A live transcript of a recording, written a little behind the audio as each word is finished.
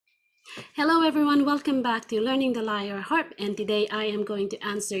Hello everyone, welcome back to Learning the Lyre Harp, and today I am going to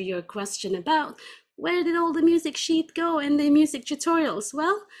answer your question about where did all the music sheet go and the music tutorials?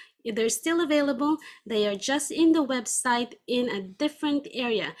 Well, they're still available. They are just in the website in a different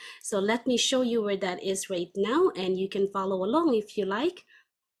area. So let me show you where that is right now, and you can follow along if you like.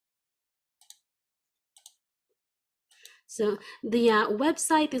 So the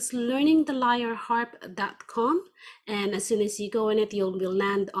website is learningthelyreharp.com, and as soon as you go in it, you will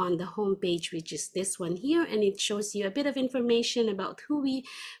land on the home page, which is this one here, and it shows you a bit of information about who we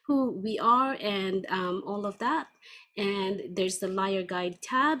are and all of that. And there's the Lyre Guide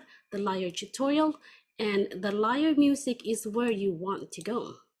tab, the Lyre tutorial, and the Lyre music is where you want to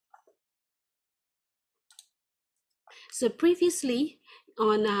go. So previously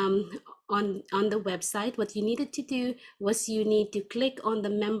on the website, what you needed to do was you need to click on the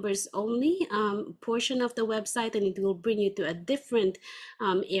members only portion of the website, and it will bring you to a different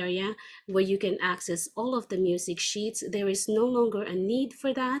area where you can access all of the music sheets. There is no longer a need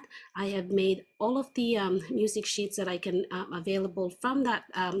for that. I have made all of the music sheets that I can available from that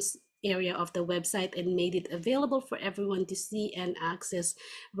area of the website and made it available for everyone to see and access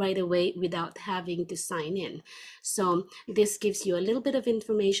right away without having to sign in. So this gives you a little bit of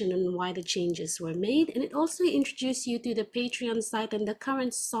information on why the changes were made, and it also introduces you to the Patreon site and the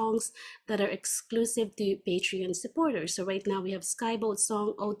current songs that are exclusive to Patreon supporters. So right now we have Skyboat's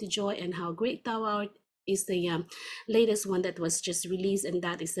song Ode to Joy and How Great Thou Art is the latest one that was just released, and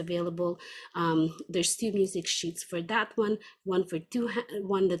that is available. There's two music sheets for that one for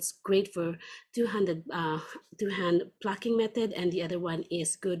one that's great for two-hand plucking method, and the other one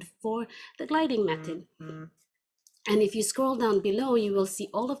is good for the gliding method. And if you scroll down below, you will see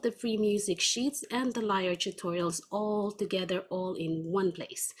all of the free music sheets and the Lyre tutorials all together, all in one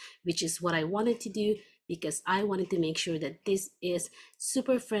place, which is what I wanted to do because I wanted to make sure that this is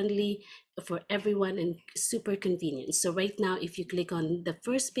super friendly for everyone and super convenient. So right now, if you click on the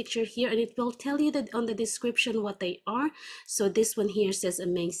first picture here, and it will tell you that on the description what they are. So this one here says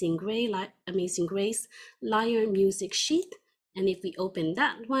Amazing Grace Lyre music sheet. And if we open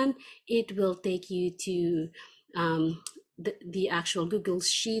that one, it will take you to the actual Google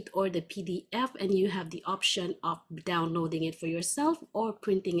Sheet or the PDF, and you have the option of downloading it for yourself or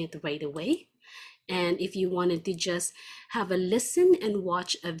printing it right away. And if you wanted to just have a listen and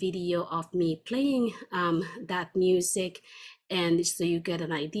watch a video of me playing that music, and so you get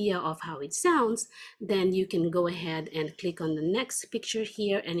an idea of how it sounds, then you can go ahead and click on the next picture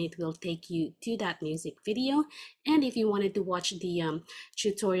here, and it will take you to that music video. And if you wanted to watch the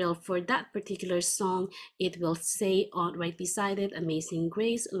tutorial for that particular song, it will say on right beside it, Amazing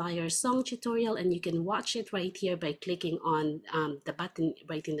Grace Lyre song tutorial, and you can watch it right here by clicking on the button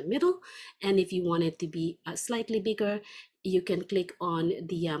right in the middle. And if you want it to be slightly bigger, you can click on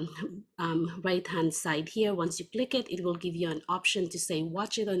the right hand side here. Once you click it, it will give you an option to say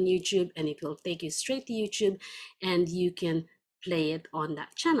watch it on YouTube, and it will take you straight to YouTube, and you can play it on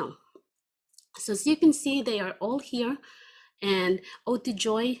that channel. So as you can see, they are all here. And Ode to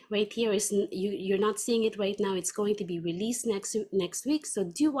Joy right here is you're not seeing it right now. It's going to be released next week, so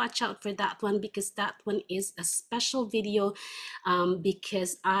do watch out for that one, because that one is a special video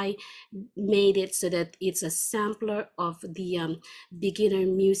because I made it so that it's a sampler of the beginner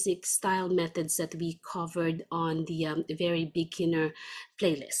music style methods that we covered on the very beginner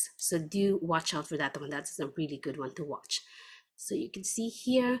playlist. So do watch out for that one. That's a really good one to watch. So you can see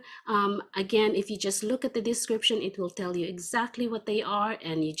here, again, if you just look at the description, it will tell you exactly what they are,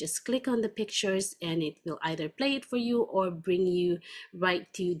 and you just click on the pictures and it will either play it for you or bring you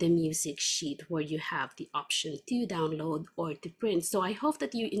right to the music sheet where you have the option to download or to print. So I hope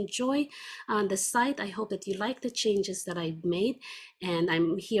that you enjoy the site. I hope that you like the changes that I've made, and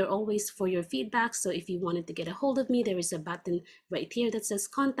I'm here always for your feedback. So if you wanted to get a hold of me, there is a button right here that says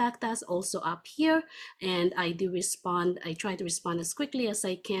contact us, also up here, and I do respond. I try to respond as quickly as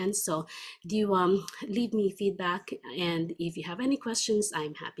I can, so do leave me feedback, and if you have any questions,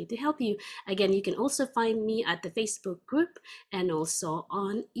 I'm happy to help you. Again, you can also find me at the Facebook group and also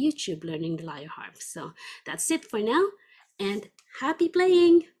on YouTube, Learning the Lyre Harp. So that's it for now, and happy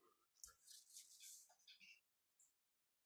playing!